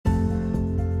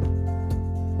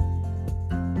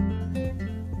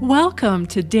Welcome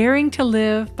to Daring to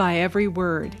Live by Every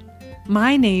Word.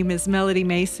 My name is Melody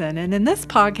Mason, and in this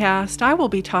podcast, I will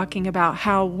be talking about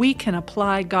how we can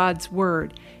apply God's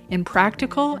Word in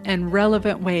practical and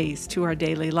relevant ways to our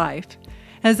daily life.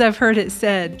 As I've heard it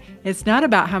said, it's not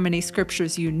about how many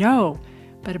scriptures you know,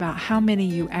 but about how many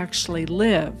you actually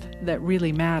live that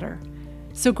really matter.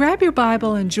 So grab your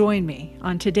Bible and join me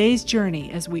on today's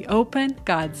journey as we open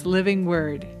God's living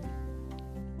Word.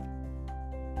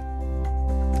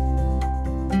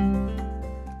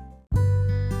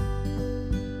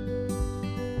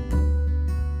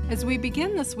 As we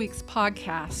begin this week's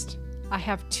podcast, I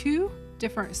have two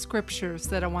different scriptures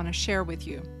that I want to share with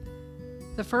you.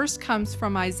 The first comes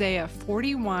from Isaiah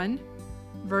 41,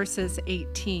 verses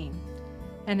 18,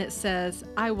 and it says,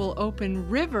 "I will open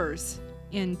rivers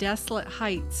in desolate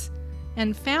heights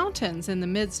and fountains in the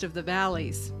midst of the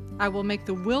valleys. I will make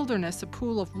the wilderness a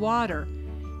pool of water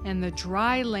and the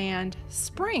dry land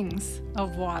springs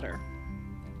of water."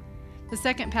 The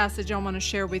second passage I want to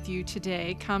share with you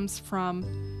today comes from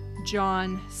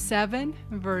John 7,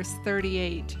 verse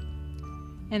 38.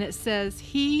 And it says,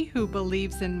 "He who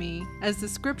believes in me, as the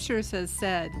scriptures has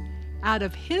said, out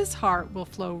of his heart will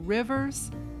flow rivers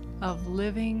of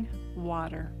living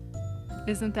water."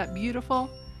 Isn't that beautiful?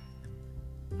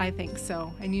 I think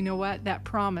so. And you know what? That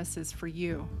promise is for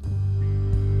you.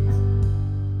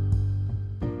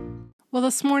 Well,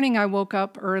 this morning I woke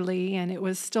up early and it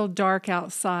was still dark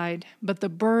outside, but the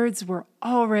birds were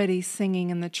already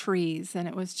singing in the trees, and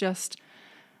it was just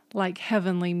like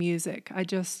heavenly music. I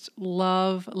just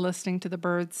love listening to the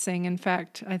birds sing. In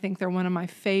fact, I think they're one of my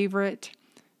favorite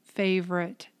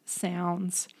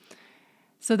sounds.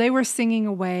 So they were singing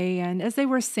away, and as they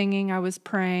were singing, I was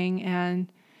praying and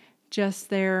just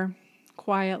there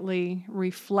quietly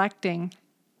reflecting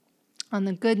on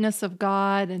the goodness of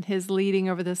God and His leading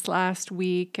over this last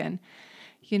week, and,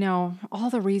 all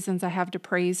the reasons I have to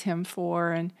praise Him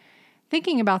for, and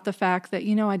thinking about the fact that,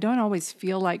 I don't always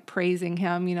feel like praising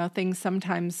Him. Things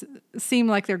sometimes seem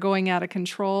like they're going out of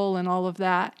control and all of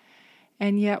that.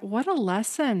 And yet, what a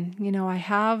lesson, I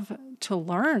have to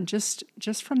learn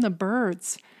just from the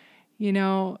birds,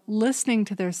 listening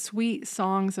to their sweet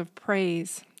songs of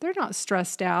praise. They're not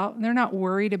stressed out. They're not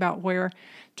worried about where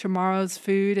tomorrow's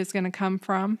food is going to come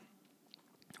from,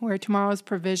 where tomorrow's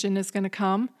provision is going to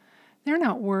come. They're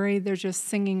not worried. They're just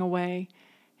singing away.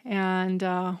 And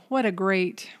what a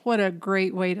great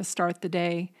way to start the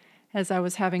day as I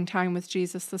was having time with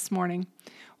Jesus this morning.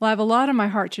 Well, I have a lot on my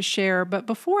heart to share, but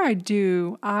before I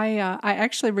do, I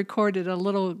actually recorded a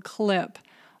little clip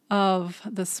of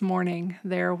this morning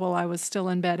there while I was still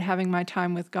in bed having my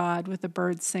time with God with the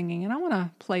birds singing, and I want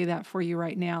to play that for you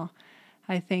right now.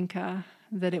 I think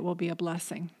that it will be a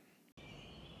blessing.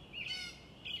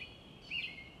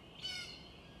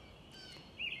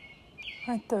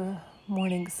 Aren't the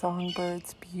morning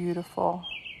songbirds beautiful?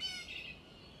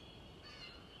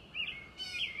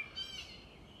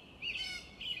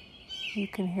 You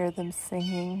can hear them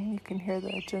singing. You can hear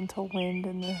the gentle wind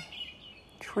in the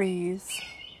trees.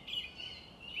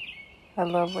 I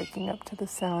love waking up to the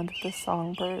sound of the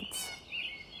songbirds.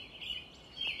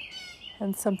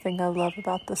 And something I love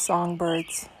about the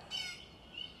songbirds,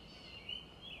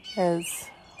 as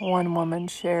one woman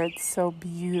shared so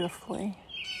beautifully,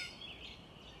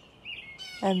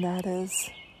 and that is,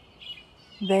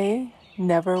 they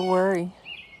never worry.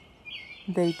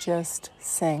 They just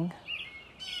sing.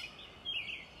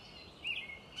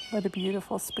 What a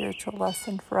beautiful spiritual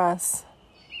lesson for us.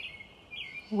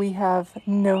 We have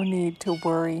no need to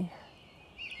worry.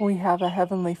 We have a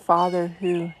Heavenly Father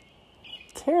who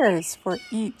cares for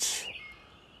each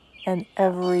and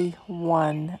every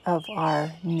one of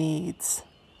our needs.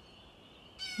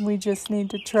 We just need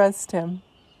to trust Him.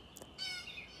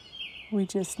 We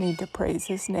just need to praise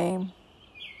His name.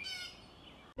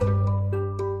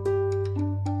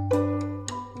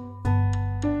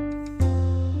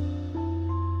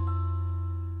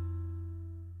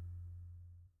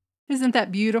 Isn't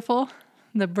that beautiful?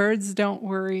 The birds don't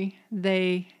worry,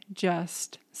 they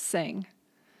just sing.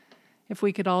 If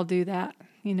we could all do that,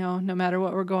 no matter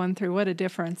what we're going through, what a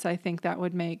difference I think that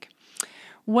would make.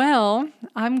 Well,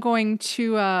 I'm going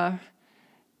to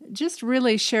just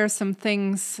really share some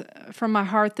things from my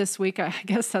heart this week. I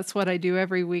guess that's what I do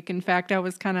every week. In fact, I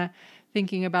was kind of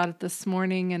thinking about it this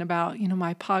morning and about,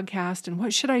 my podcast and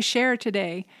what should I share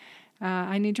today?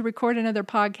 I need to record another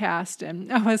podcast.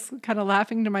 And I was kind of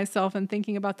laughing to myself and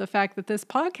thinking about the fact that this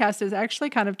podcast is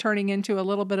actually kind of turning into a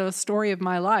little bit of a story of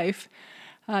my life,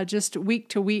 just week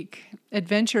to week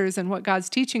adventures and what God's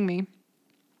teaching me.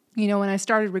 When I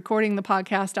started recording the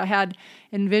podcast, I had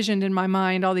envisioned in my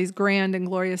mind all these grand and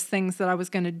glorious things that I was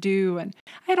going to do. And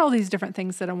I had all these different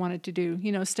things that I wanted to do,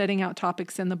 studying out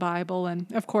topics in the Bible and,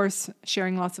 of course,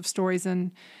 sharing lots of stories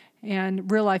and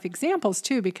real life examples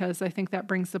too, because I think that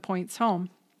brings the points home.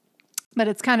 But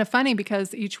it's kind of funny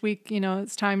because each week,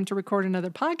 it's time to record another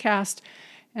podcast.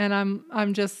 And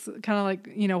I'm just kind of like,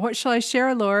 what shall I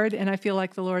share, Lord? And I feel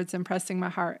like the Lord's impressing my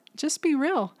heart. Just be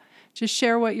real. Just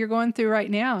share what you're going through right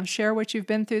now. Share what you've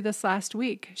been through this last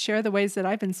week. Share the ways that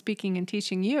I've been speaking and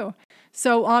teaching you.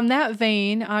 So on that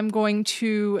vein, I'm going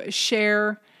to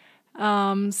share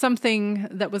something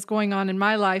that was going on in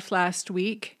my life last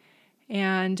week,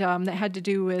 and that had to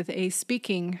do with a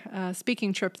speaking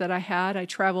trip that I had. I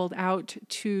traveled out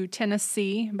to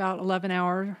Tennessee, about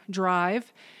 11-hour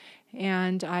drive,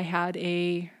 and I had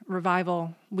a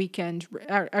revival weekend,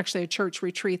 actually a church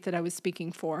retreat that I was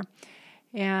speaking for.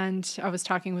 And I was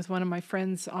talking with one of my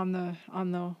friends on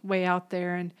the way out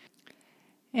there,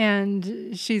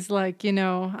 and she's like, I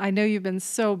know you've been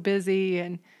so busy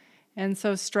and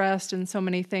so stressed and so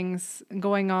many things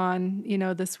going on,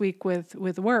 this week with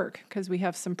work, because we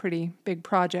have some pretty big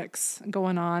projects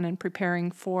going on and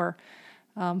preparing for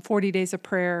 40 days of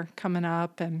prayer coming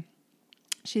up. And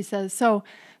she says, so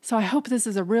I hope this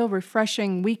is a real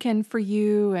refreshing weekend for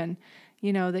you, and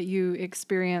that you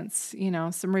experience,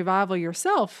 some revival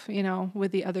yourself,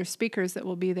 with the other speakers that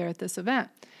will be there at this event.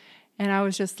 And I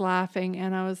was just laughing,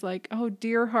 and I was like, oh,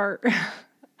 dear heart.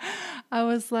 I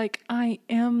was like, I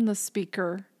am the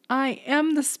speaker. I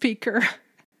am the speaker.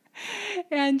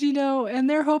 And, and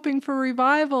they're hoping for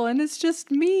revival, and it's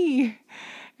just me.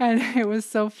 And it was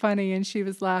so funny, and she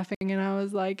was laughing, and I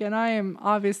was like, and I am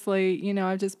obviously,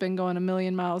 I've just been going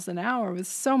 1,000,000 miles an hour with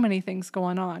so many things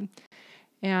going on.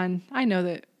 And I know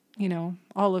that,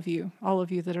 all of you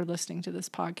that are listening to this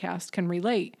podcast can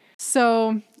relate.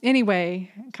 So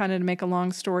anyway, kind of to make a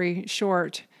long story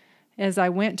short, as I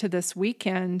went to this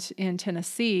weekend in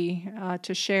Tennessee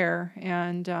to share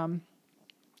and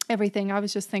everything, I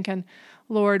was just thinking,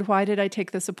 Lord, why did I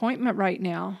take this appointment right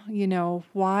now?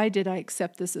 Why did I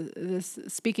accept this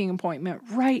speaking appointment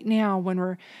right now when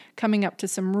we're coming up to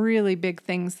some really big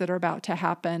things that are about to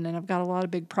happen? And I've got a lot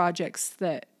of big projects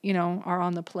that, are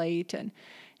on the plate and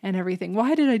everything.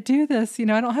 Why did I do this? I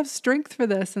don't have strength for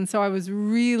this. And so I was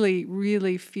really,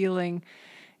 really feeling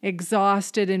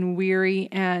exhausted and weary.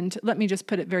 And let me just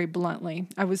put it very bluntly,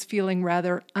 I was feeling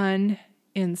rather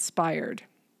uninspired.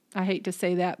 I hate to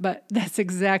say that, but that's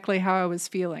exactly how I was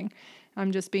feeling.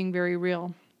 I'm just being very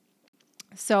real.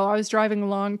 So I was driving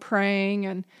along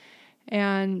praying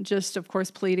and just, of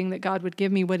course, pleading that God would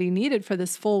give me what he needed for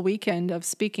this full weekend of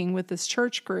speaking with this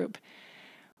church group.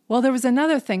 Well, there was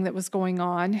another thing that was going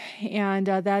on, and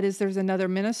that is there's another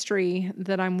ministry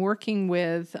that I'm working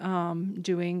with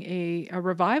doing a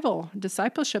revival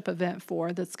discipleship event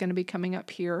for that's going to be coming up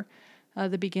here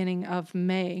the beginning of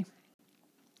May.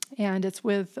 And it's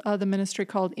with the ministry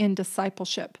called In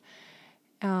Discipleship,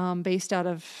 based out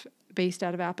of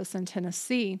Appleton,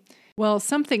 Tennessee. Well,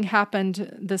 something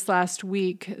happened this last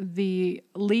week. The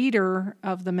leader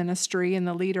of the ministry and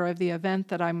the leader of the event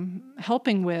that I'm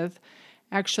helping with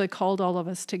actually called all of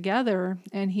us together,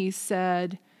 and he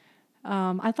said,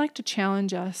 I'd like to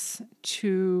challenge us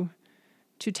to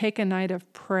take a night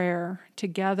of prayer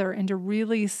together and to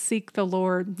really seek the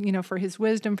Lord, for his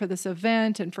wisdom for this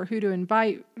event and for who to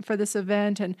invite for this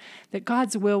event, and that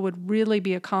God's will would really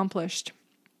be accomplished.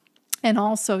 And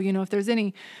also, if there's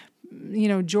any,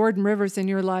 Jordan rivers in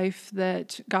your life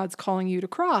that God's calling you to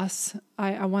cross,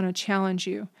 I want to challenge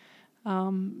you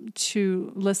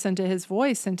to listen to his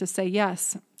voice and to say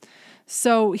yes.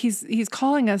 So he's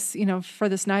calling us, for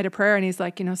this night of prayer, and he's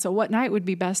like, so what night would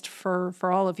be best for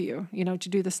all of you, to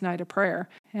do this night of prayer?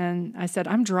 And I said,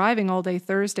 I'm driving all day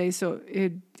Thursday, so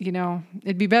it'd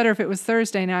be better if it was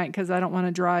Thursday night because I don't want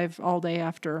to drive all day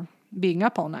after being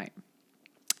up all night.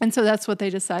 And so that's what they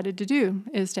decided to do,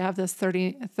 is to have this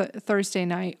Thursday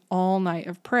night, all night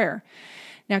of prayer.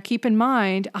 Now, keep in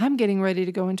mind, I'm getting ready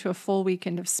to go into a full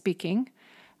weekend of speaking.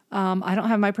 I don't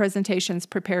have my presentations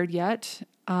prepared yet.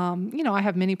 I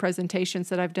have many presentations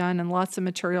that I've done and lots of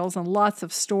materials and lots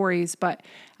of stories, but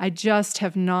I just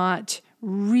have not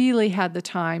really had the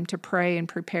time to pray and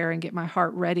prepare and get my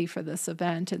heart ready for this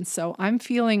event. And so I'm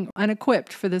feeling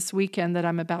unequipped for this weekend that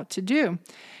I'm about to do.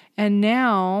 And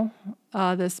now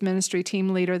this ministry team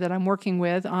leader that I'm working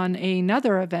with on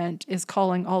another event is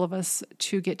calling all of us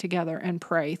to get together and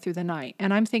pray through the night.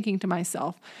 And I'm thinking to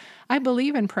myself, I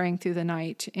believe in praying through the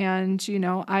night. And,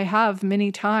 I have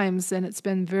many times, and it's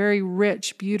been very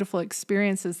rich, beautiful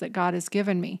experiences that God has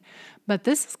given me. But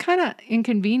this is kind of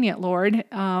inconvenient, Lord.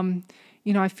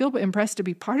 I feel impressed to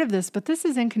be part of this, but this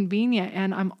is inconvenient.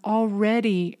 And I'm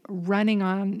already running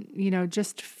on,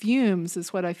 just fumes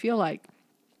is what I feel like.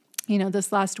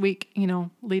 This last week,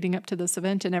 leading up to this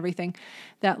event and everything,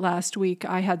 that last week,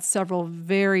 I had several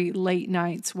very late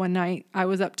nights. One night, I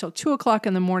was up till 2:00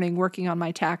 in the morning working on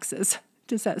my taxes.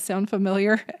 Does that sound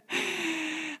familiar?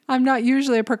 I'm not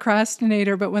usually a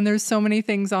procrastinator, but when there's so many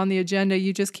things on the agenda,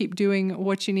 you just keep doing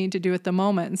what you need to do at the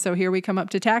moment. And so here we come up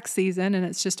to tax season, and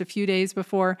it's just a few days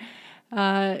before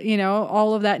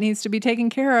all of that needs to be taken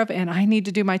care of, and I need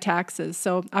to do my taxes.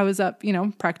 So I was up,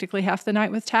 practically half the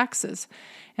night with taxes.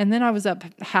 And then I was up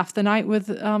half the night with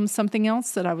something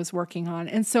else that I was working on.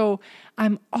 And so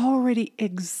I'm already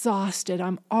exhausted.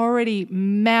 I'm already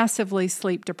massively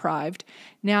sleep deprived.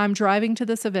 Now I'm driving to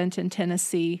this event in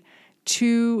Tennessee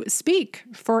to speak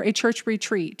for a church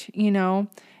retreat,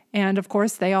 And of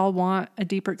course, they all want a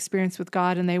deeper experience with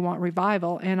God and they want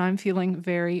revival. And I'm feeling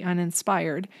very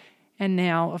uninspired. And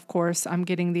now, of course, I'm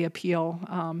getting the appeal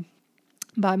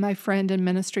by my friend and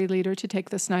ministry leader to take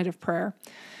this night of prayer.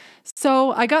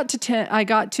 So I got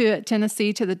to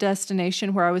Tennessee, to the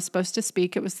destination where I was supposed to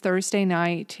speak. It was Thursday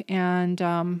night, and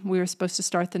we were supposed to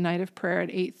start the night of prayer at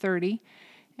 8:30.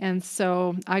 And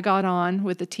so I got on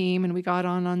with the team, and we got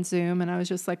on Zoom, and I was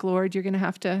just like, Lord, you're going to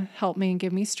have to help me and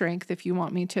give me strength if you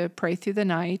want me to pray through the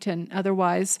night, and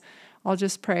otherwise I'll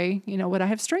just pray, what I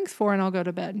have strength for, and I'll go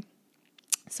to bed.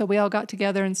 So we all got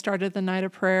together and started the night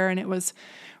of prayer, and it was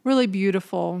really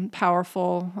beautiful and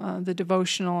powerful, the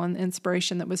devotional and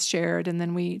inspiration that was shared. And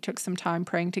then we took some time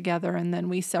praying together, and then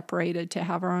we separated to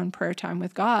have our own prayer time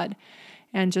with God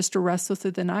and just to wrestle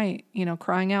through the night,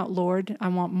 crying out, Lord, I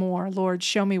want more. Lord,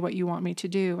 show me what you want me to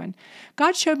do. And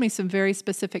God showed me some very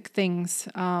specific things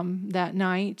that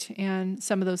night, and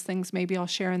some of those things maybe I'll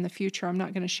share in the future. I'm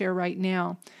not going to share right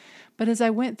now. But as I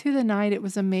went through the night, it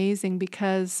was amazing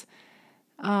because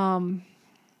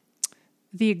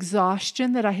the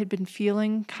exhaustion that I had been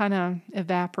feeling kind of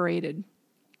evaporated.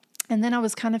 And then I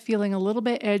was kind of feeling a little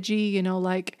bit edgy,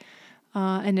 initially,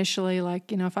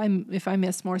 if I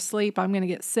miss more sleep, I'm going to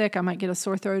get sick. I might get a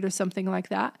sore throat or something like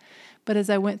that. But as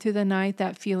I went through the night,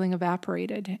 that feeling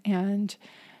evaporated. And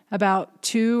about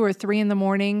 2 or 3 in the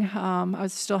morning, I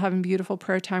was still having beautiful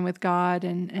prayer time with God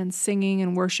and singing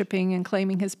and worshiping and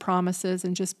claiming His promises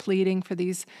and just pleading for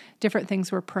these different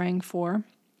things we're praying for.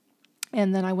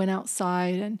 And then I went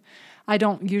outside, and I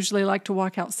don't usually like to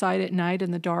walk outside at night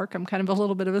in the dark. I'm kind of a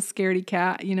little bit of a scaredy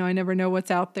cat. I never know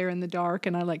what's out there in the dark,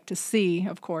 and I like to see,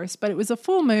 of course. But it was a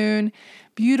full moon,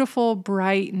 beautiful,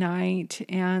 bright night.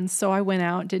 And so I went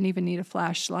out, didn't even need a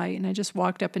flashlight, and I just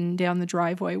walked up and down the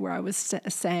driveway where I was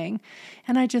sang.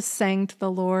 And I just sang to the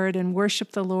Lord and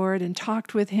worshiped the Lord and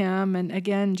talked with Him, and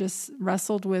again, just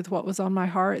wrestled with what was on my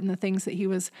heart and the things that He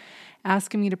was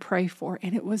asking me to pray for.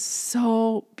 And it was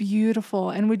so beautiful.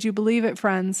 And would you believe it,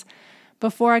 friends?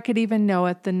 Before I could even know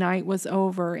it, the night was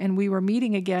over, and we were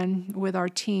meeting again with our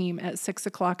team at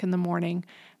 6:00 in the morning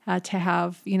to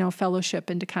have, fellowship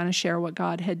and to kind of share what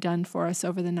God had done for us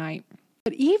over the night.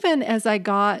 But even as I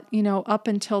got, up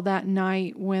until that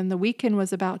night when the weekend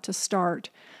was about to start,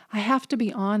 I have to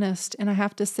be honest, and I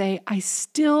have to say, I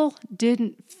still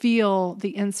didn't feel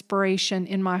the inspiration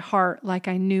in my heart like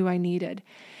I knew I needed.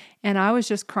 And I was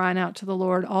just crying out to the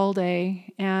Lord all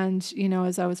day. And,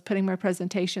 as I was putting my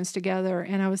presentations together,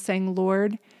 and I was saying,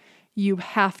 Lord, you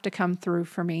have to come through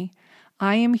for me.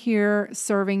 I am here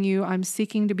serving you. I'm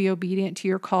seeking to be obedient to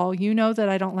your call. You know that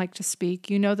I don't like to speak.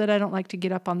 You know that I don't like to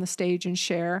get up on the stage and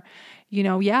share.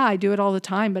 I do it all the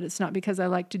time, but it's not because I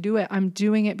like to do it. I'm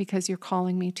doing it because you're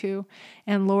calling me to.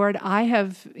 And Lord,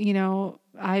 I've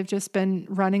just been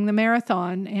running the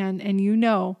marathon, and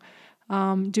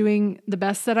doing the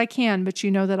best that I can, but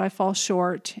you know that I fall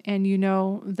short, and you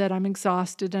know that I'm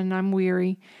exhausted and I'm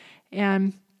weary.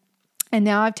 And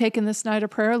now I've taken this night of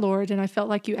prayer, Lord, and I felt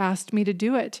like you asked me to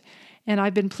do it. And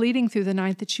I've been pleading through the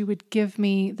night that you would give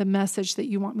me the message that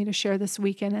you want me to share this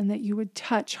weekend, and that you would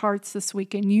touch hearts this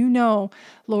weekend.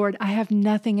 Lord, I have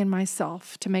nothing in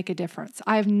myself to make a difference.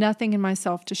 I have nothing in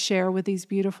myself to share with these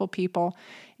beautiful people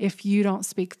if you don't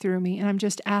speak through me. And I'm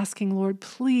just asking, Lord,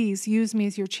 please use me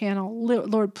as your channel.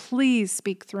 Lord, please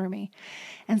speak through me.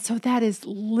 And so that is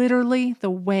literally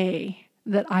the way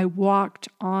that I walked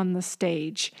on the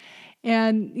stage.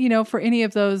 And, for any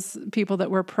of those people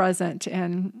that were present,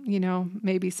 and,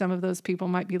 maybe some of those people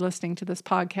might be listening to this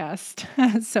podcast.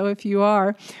 So if you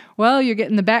are, well, you're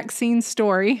getting the back scene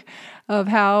story of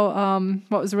how,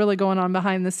 what was really going on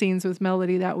behind the scenes with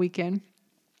Melody that weekend.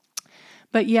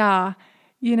 But yeah,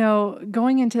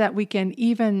 going into that weekend,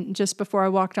 even just before I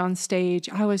walked on stage,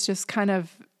 I was just kind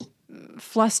of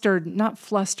not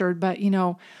flustered, but,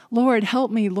 Lord,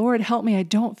 help me. Lord, help me. I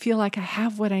don't feel like I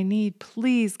have what I need.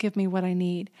 Please give me what I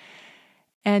need.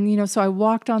 And, so I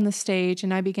walked on the stage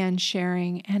and I began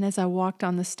sharing. And as I walked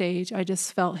on the stage, I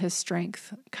just felt his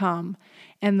strength come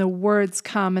and the words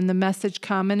come and the message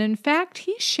come. And in fact,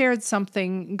 he shared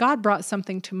something, God brought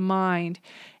something to mind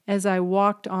as I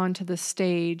walked onto the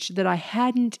stage that I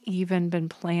hadn't even been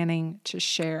planning to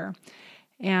share.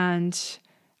 And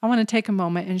I want to take a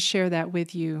moment and share that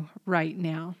with you right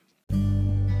now.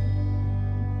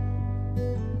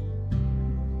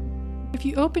 If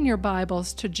you open your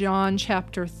Bibles to John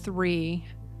chapter 3,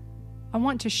 I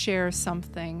want to share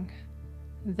something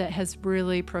that has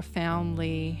really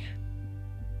profoundly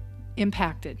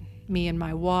impacted me in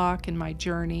my walk and my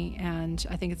journey, and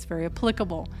I think it's very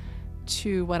applicable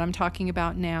to what I'm talking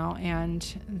about now and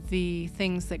the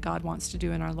things that God wants to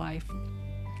do in our life.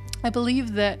 I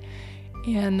believe that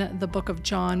in the book of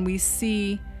John, we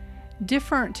see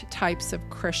different types of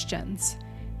Christians.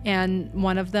 And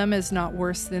one of them is not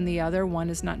worse than the other.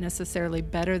 One is not necessarily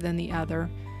better than the other.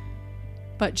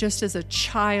 But just as a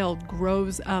child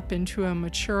grows up into a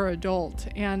mature adult,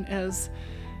 and as,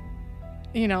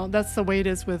 that's the way it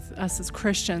is with us as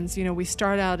Christians. We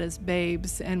start out as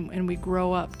babes and we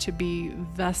grow up to be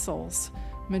vessels,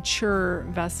 mature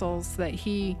vessels that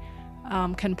He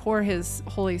can pour His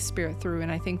Holy Spirit through.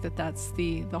 And I think that that's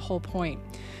the whole point.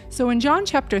 So in John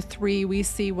chapter 3, we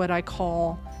see what I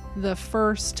call the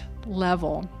first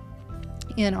level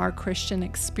in our Christian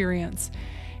experience.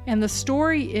 And the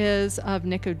story is of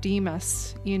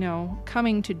Nicodemus,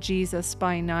 coming to Jesus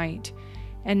by night.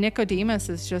 And Nicodemus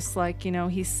is just like,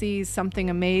 he sees something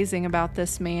amazing about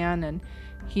this man, and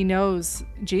he knows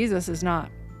Jesus is not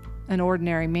an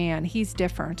ordinary man. He's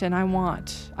different, and I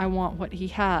want what he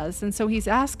has. And so he's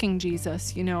asking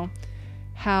Jesus,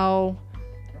 how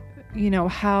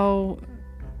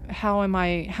am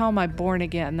I born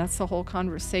again? That's the whole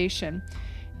conversation.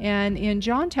 And in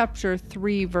John chapter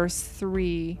 3, verse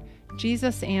 3,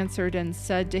 Jesus answered and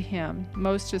said to him,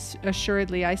 "Most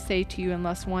assuredly I say to you,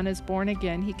 unless one is born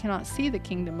again, he cannot see the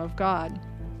kingdom of God."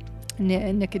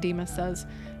 And Nicodemus says,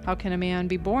 "How can a man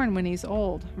be born when he's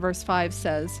old?" Verse 5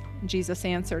 says, Jesus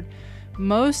answered,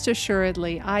 "Most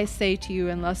assuredly I say to you,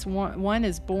 unless one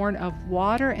is born of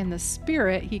water and the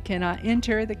Spirit, he cannot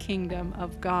enter the kingdom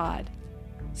of God."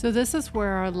 So this is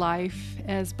where our life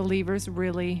as believers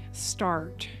really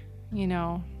start.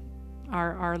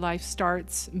 Our life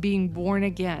starts being born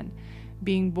again,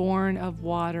 being born of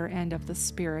water and of the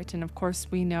Spirit. And of course,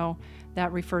 we know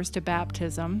that refers to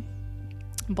baptism,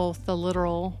 both the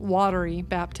literal watery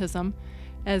baptism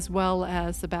as well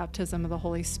as the baptism of the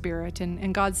Holy Spirit.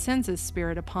 And God sends His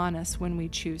Spirit upon us when we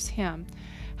choose Him.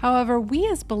 However, we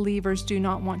as believers do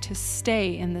not want to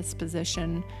stay in this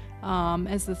position.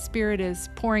 As the Spirit is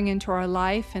pouring into our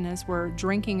life and as we're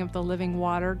drinking of the living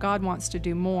water, God wants to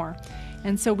do more.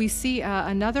 And so we see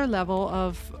another level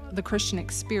of the Christian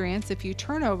experience. If you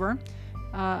turn over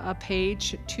a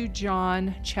page to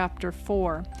John chapter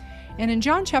 4. And in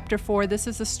John chapter 4, this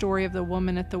is the story of the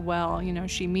woman at the well.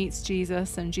 She meets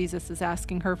Jesus and Jesus is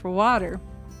asking her for water.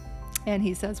 And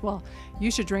He says, "Well,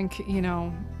 you should drink,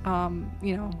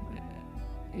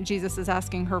 Jesus is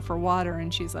asking her for water,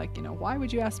 and she's like, "Why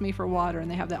would you ask me for water?" And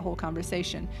they have that whole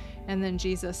conversation. And then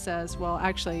Jesus says, "Well,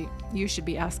 actually, you should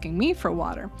be asking me for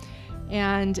water."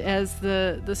 And as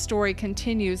the story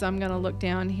continues, I'm going to look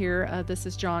down here. This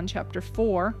is John chapter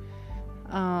 4,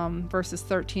 verses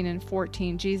 13 and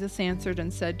 14. Jesus answered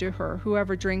and said to her,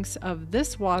 "Whoever drinks of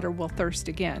this water will thirst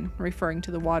again," referring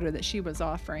to the water that she was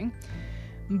offering.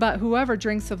 "But whoever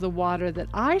drinks of the water that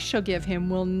I shall give him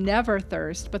will never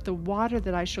thirst, but the water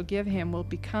that I shall give him will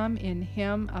become in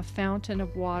him a fountain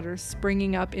of water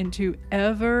springing up into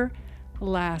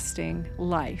everlasting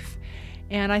life."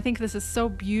 And I think this is so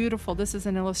beautiful. This is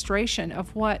an illustration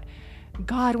of what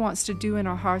God wants to do in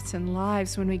our hearts and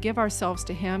lives when we give ourselves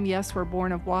to Him. Yes, we're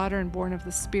born of water and born of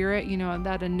the Spirit,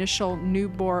 that initial new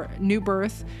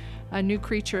birth, a new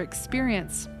creature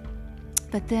experience.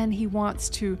 But then He wants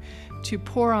to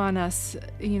pour on us,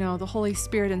 the Holy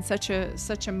Spirit in such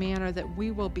a manner that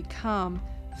we will become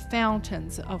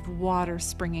fountains of water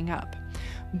springing up.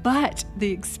 But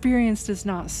the experience does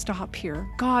not stop here.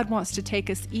 God wants to take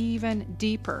us even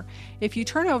deeper. If you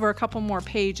turn over a couple more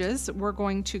pages, we're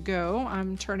going to go,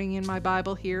 I'm turning in my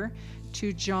Bible here,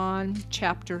 to John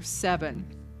chapter 7.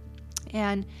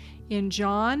 And in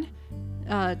John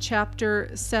chapter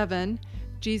 7,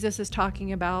 Jesus is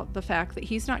talking about the fact that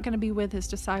He's not going to be with His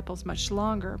disciples much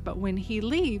longer, but when He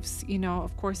leaves,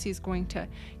 of course He's going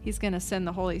to send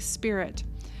the Holy Spirit.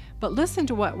 But listen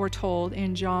to what we're told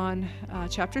in John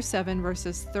chapter 7,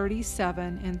 verses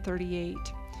 37 and 38.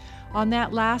 On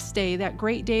that last day, that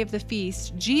great day of the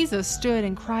feast, Jesus stood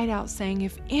and cried out, saying,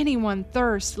 "If anyone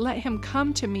thirsts, let him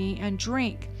come to me and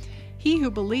drink. He who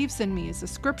believes in me, as the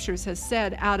scriptures has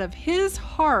said, out of his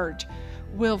heart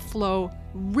will flow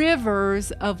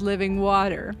rivers of living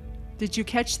water." Did you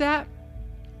catch that?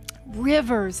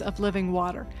 Rivers of living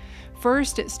water.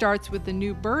 First, it starts with the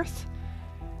new birth,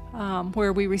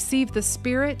 where we receive the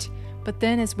Spirit. But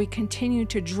then as we continue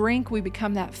to drink, we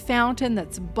become that fountain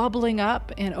that's bubbling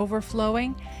up and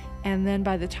overflowing. And then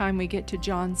by the time we get to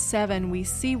John 7, we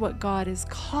see what God is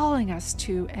calling us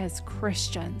to as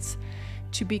Christians,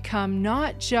 to become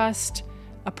not just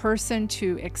a person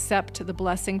to accept the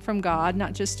blessing from God,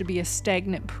 not just to be a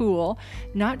stagnant pool,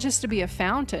 not just to be a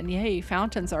fountain. Yay,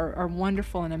 fountains are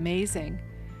wonderful and amazing.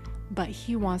 But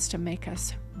He wants to make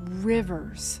us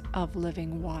rivers of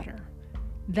living water.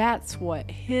 That's what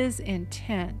His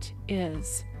intent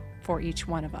is for each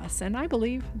one of us. And I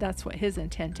believe that's what His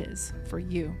intent is for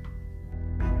you.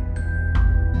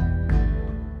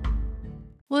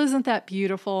 Well, isn't that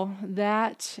beautiful?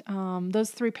 That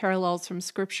those three parallels from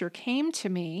Scripture came to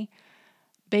me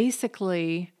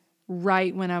basically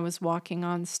right when I was walking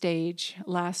on stage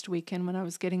last weekend when I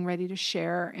was getting ready to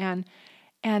share. And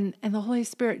the Holy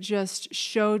Spirit just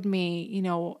showed me,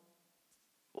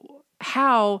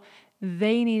 how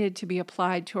they needed to be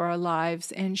applied to our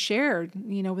lives and shared,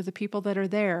 with the people that are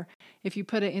there. If you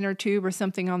put an inner tube or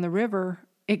something on the river,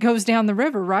 it goes down the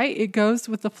river, right? It goes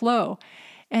with the flow.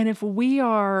 And if we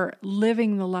are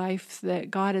living the life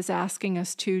that God is asking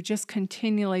us to, just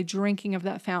continually drinking of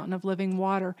that fountain of living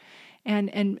water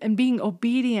and being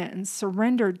obedient and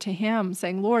surrendered to Him,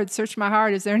 saying, "Lord, search my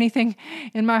heart. Is there anything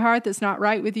in my heart that's not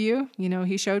right with you?"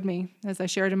 He showed me, as I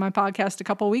shared in my podcast a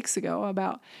couple weeks ago,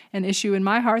 about an issue in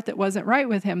my heart that wasn't right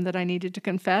with Him that I needed to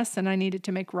confess and I needed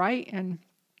to make right and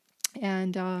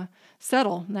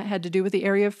settle. And that had to do with the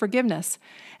area of forgiveness.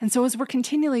 And so as we're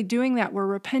continually doing that, we're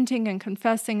repenting and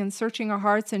confessing and searching our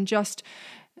hearts and just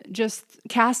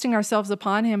casting ourselves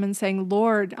upon Him and saying,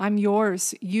 "Lord, I'm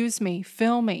yours. Use me.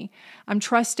 Fill me. I'm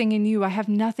trusting in you. I have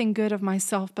nothing good of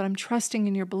myself, but I'm trusting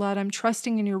in your blood. I'm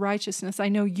trusting in your righteousness. I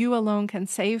know you alone can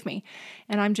save me,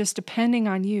 and I'm just depending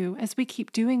on you." As we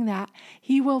keep doing that,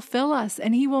 He will fill us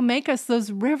and He will make us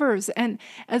those rivers. And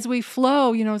as we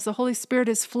flow, as the Holy Spirit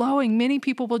is flowing, many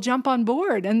people will jump on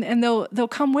board and they'll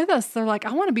come with us. They're like,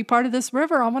 "I want to be part of this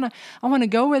river. I want to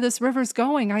go where this river's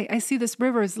going. I see this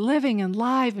river is living and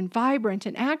live and vibrant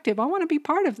and active. I want to be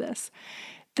part of this."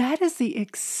 That is the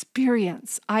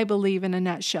experience, I believe, in a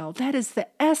nutshell. That is the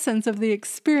essence of the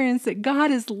experience that God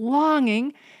is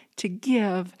longing to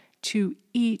give to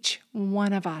each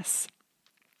one of us.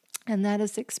 And that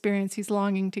is the experience He's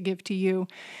longing to give to you.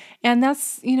 And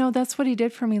that's what He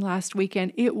did for me last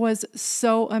weekend. It was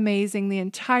so amazing. The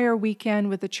entire weekend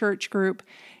with the church group,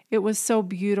 it was so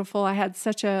beautiful. I had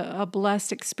such a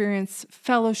blessed experience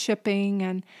fellowshipping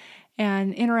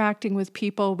and interacting with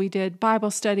people. We did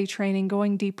Bible study training,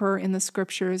 going deeper in the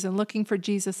Scriptures and looking for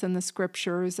Jesus in the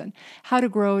Scriptures and how to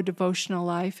grow a devotional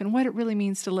life and what it really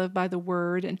means to live by the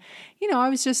Word. And, I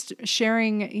was just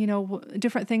sharing,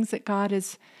 different things that God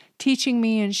is teaching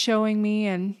me and showing me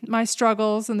and my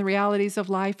struggles and the realities of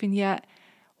life. And yet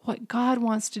what God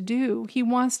wants to do, He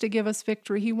wants to give us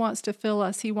victory. He wants to fill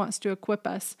us. He wants to equip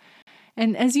us.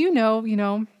 And as you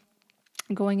know,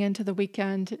 going into the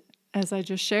weekend, as I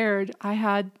just shared, I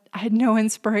had no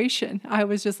inspiration. I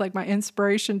was just like, my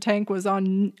inspiration tank was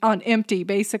on empty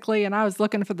basically, and I was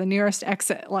looking for the nearest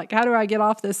exit. Like, how do I get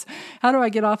off this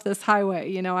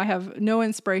highway? I have no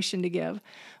inspiration to give.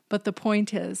 But the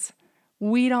point is,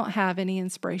 we don't have any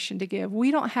inspiration to give. We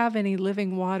don't have any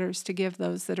living waters to give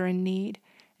those that are in need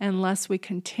unless we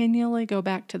continually go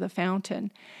back to the fountain.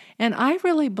 And I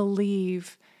really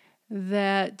believe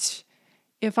that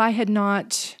if I had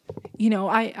not,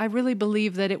 I really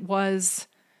believe that it was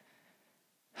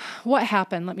what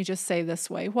happened. Let me just say this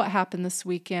way. What happened this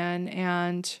weekend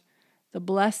and the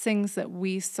blessings that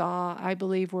we saw, I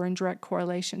believe, were in direct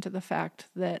correlation to the fact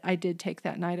that I did take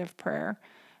that night of prayer.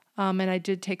 And I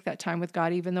did take that time with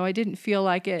God, even though I didn't feel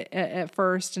like it at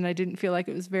first, and I didn't feel like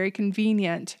it was very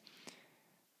convenient.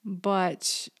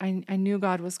 But I knew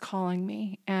God was calling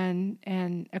me and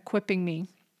equipping me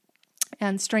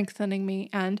and strengthening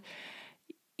me. And,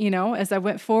 as I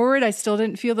went forward, I still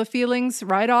didn't feel the feelings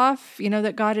right off,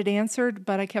 that God had answered,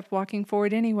 but I kept walking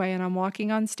forward anyway. And I'm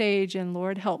walking on stage and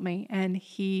Lord help me. And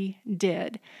He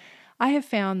did. I have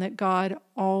found that God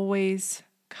always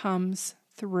comes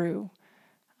through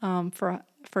for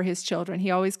for his children.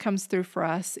 He always comes through for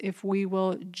us if we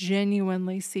will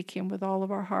genuinely seek him with all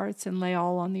of our hearts and lay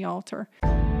all on the altar.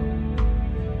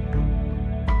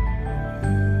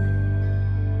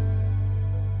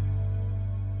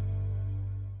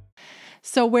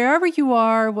 So wherever you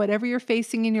are, whatever you're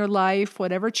facing in your life,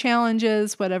 whatever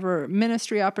challenges, whatever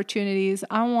ministry opportunities,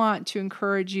 I want to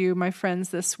encourage you, my friends,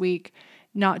 this week,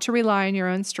 not to rely on your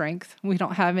own strength. We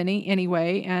don't have any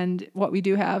anyway, and what we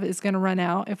do have is going to run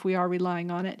out if we are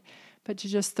relying on it. But to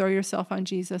just throw yourself on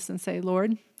Jesus and say,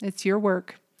 Lord, it's your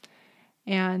work,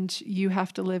 and you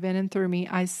have to live in and through me.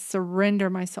 I surrender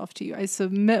myself to you. I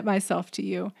submit myself to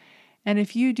you. And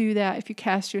if you do that, if you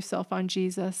cast yourself on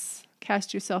Jesus,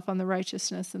 cast yourself on the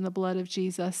righteousness and the blood of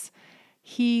Jesus,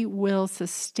 he will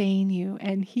sustain you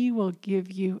and he will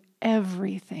give you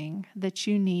everything that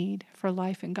you need for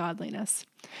life and godliness.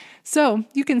 So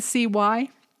you can see why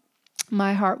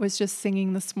my heart was just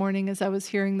singing this morning as I was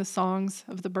hearing the songs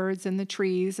of the birds in the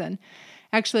trees. And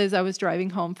actually, as I was driving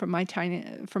home from my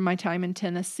time in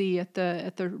Tennessee at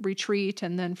the retreat,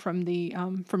 and then from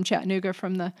Chattanooga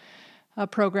from the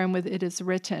program with It Is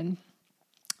Written,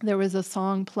 there was a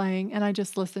song playing, and I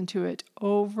just listened to it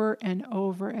over and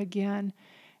over again,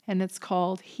 and it's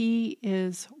called He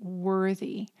Is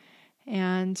Worthy.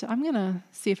 And I'm going to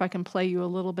see if I can play you a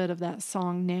little bit of that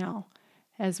song now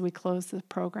as we close the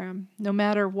program. No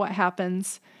matter what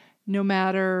happens, no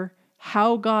matter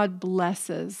how God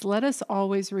blesses, let us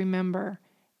always remember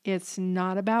it's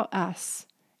not about us.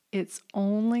 It's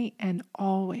only and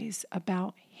always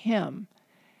about Him.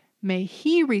 May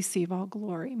He receive all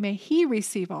glory. May He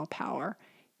receive all power.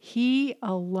 He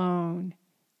alone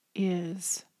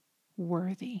is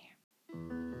worthy.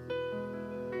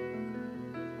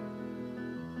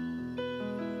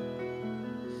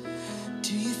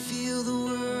 Do you feel the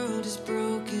world is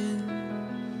broken?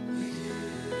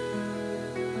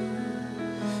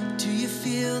 Do you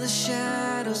feel the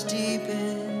shadows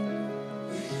deepen?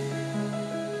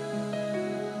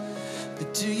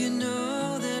 But do you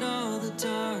know that all the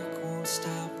dark won't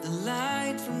stop the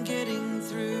light from getting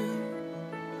through?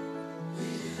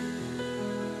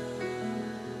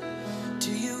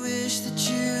 Do you wish that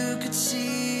you could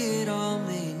see it all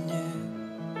made new?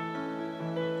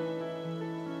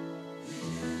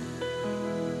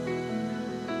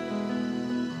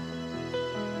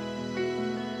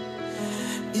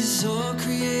 Is all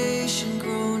creation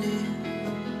groaning?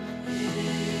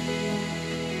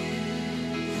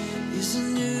 Is a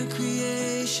new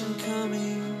creation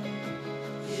coming?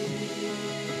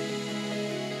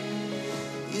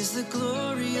 Is the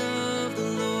glory of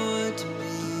the Lord to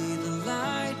be the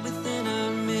light within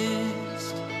our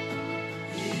midst?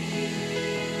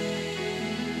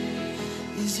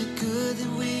 Is it good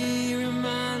that we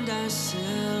remind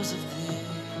ourselves of this?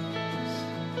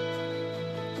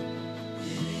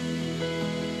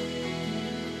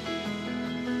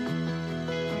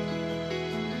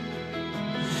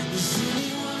 Is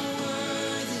anyone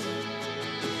worthy?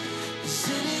 Is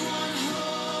anyone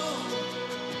whole?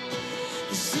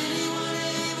 Is anyone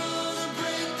able to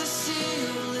break the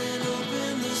seal and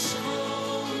open the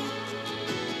scroll?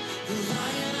 The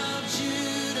Lion of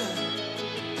Judah,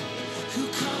 who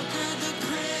conquered the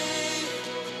grave.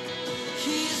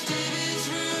 He is David's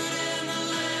root and the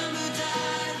Lamb who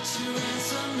died to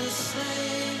ransom the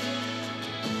slave.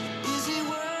 Is he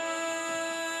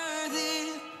worthy?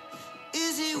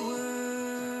 Is he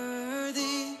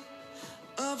worthy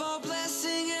of all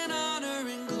blessing and honor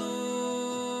and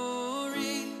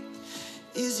glory?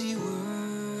 Is he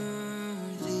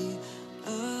worthy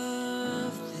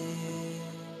of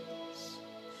this?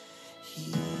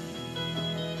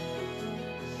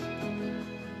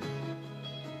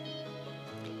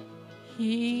 He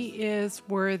He is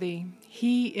worthy.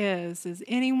 He is. Is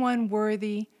anyone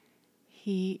worthy?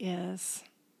 He is.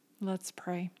 Let's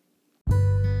pray.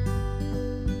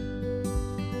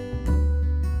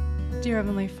 Dear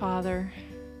Heavenly Father,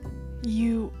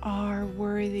 you are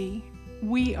worthy.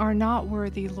 We are not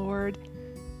worthy, Lord.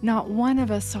 Not one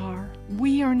of us are.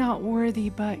 We are not worthy,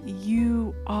 but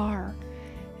you are.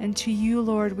 And to you,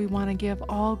 Lord, we want to give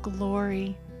all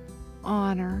glory,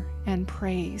 honor, and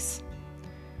praise.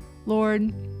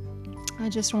 Lord, I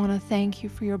just want to thank you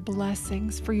for your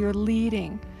blessings, for your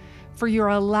leading, for your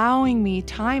allowing me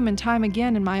time and time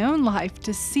again in my own life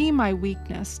to see my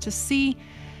weakness, to see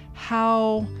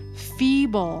how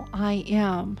feeble I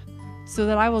am, so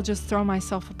that I will just throw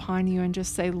myself upon you and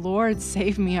just say, Lord,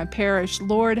 save me, I perish.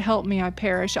 Lord, help me, I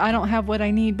perish. I don't have what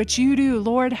I need, but you do.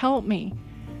 Lord, help me.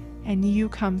 And you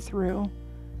come through.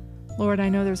 Lord, I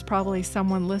know there's probably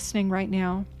someone listening right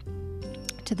now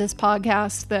to this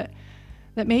podcast that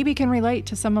that maybe can relate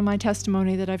to some of my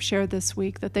testimony that I've shared this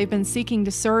week, that they've been seeking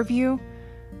to serve you,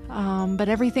 but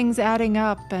everything's adding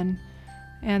up, and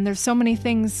there's so many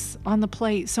things on the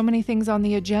plate, so many things on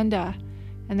the agenda,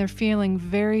 and they're feeling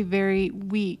very, very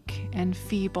weak and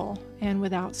feeble and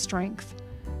without strength.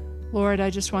 Lord, I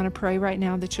just want to pray right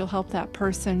now that you'll help that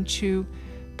person to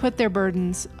put their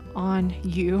burdens on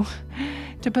you,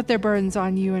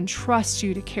 and trust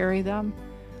you to carry them.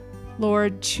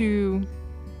 Lord, to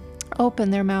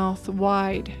open their mouth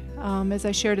wide. As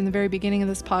I shared in the very beginning of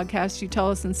this podcast, you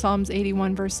tell us in Psalms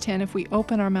 81 verse 10, if we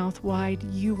open our mouth wide,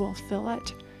 you will fill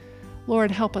it.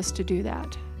 Lord, help us to do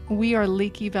that. We are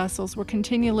leaky vessels. We're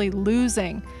continually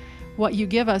losing what you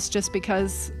give us just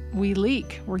because we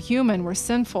leak. We're human, we're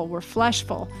sinful, we're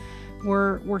fleshful,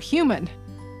 we're human.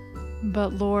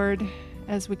 But Lord,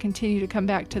 as we continue to come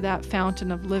back to that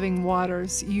fountain of living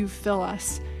waters, you fill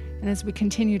us. And as we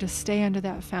continue to stay under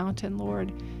that fountain,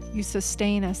 Lord, you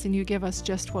sustain us and you give us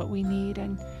just what we need.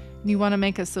 And you want to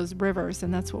make us those rivers,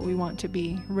 and that's what we want to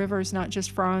be. Rivers not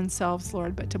just for our own selves,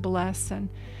 Lord, but to bless and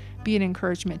be an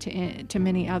encouragement to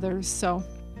many others. So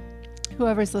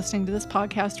whoever's listening to this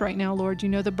podcast right now, Lord, you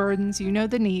know the burdens, you know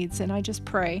the needs, and I just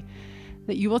pray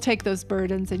that you will take those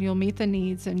burdens and you'll meet the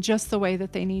needs in just the way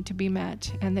that they need to be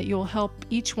met, and that you'll help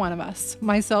each one of us,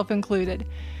 myself included,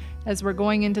 as we're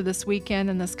going into this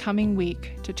weekend and this coming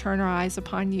week, to turn our eyes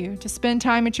upon you, to spend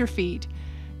time at your feet,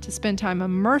 to spend time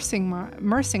immersing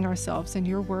ourselves in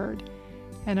your word,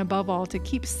 and above all, to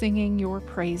keep singing your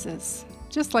praises.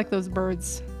 Just like those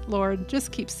birds, Lord,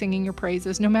 just keep singing your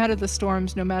praises, no matter the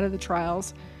storms, no matter the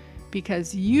trials,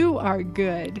 because you are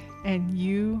good and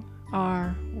you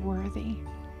are worthy.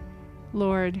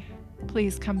 Lord,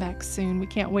 please come back soon. We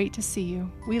can't wait to see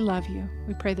you. We love you.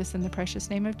 We pray this in the precious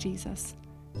name of Jesus.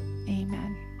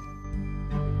 Amen.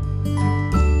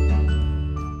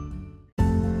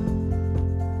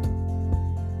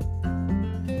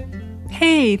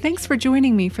 Hey, thanks for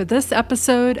joining me for this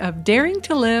episode of Daring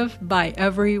to Live by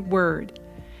Every Word.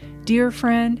 Dear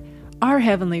friend, our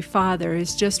Heavenly Father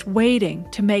is just waiting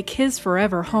to make His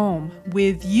forever home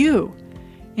with you.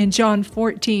 In John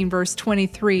 14, verse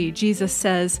 23, Jesus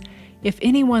says, "If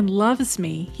anyone loves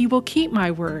me, he will keep my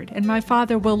word, and my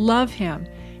Father will love him,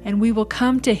 and we will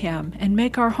come to him and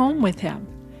make our home with him."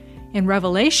 In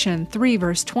Revelation 3,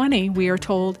 verse 20, we are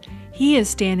told, He is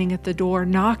standing at the door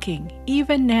knocking,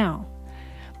 even now.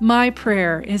 My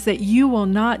prayer is that you will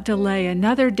not delay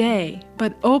another day,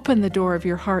 but open the door of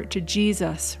your heart to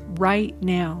Jesus right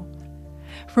now.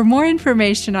 For more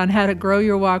information on how to grow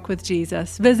your walk with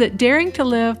Jesus, visit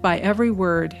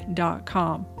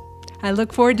daringtolivebyeveryword.com. I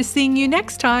look forward to seeing you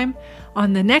next time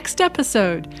on the next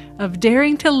episode of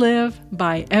Daring to Live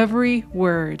by Every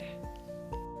Word.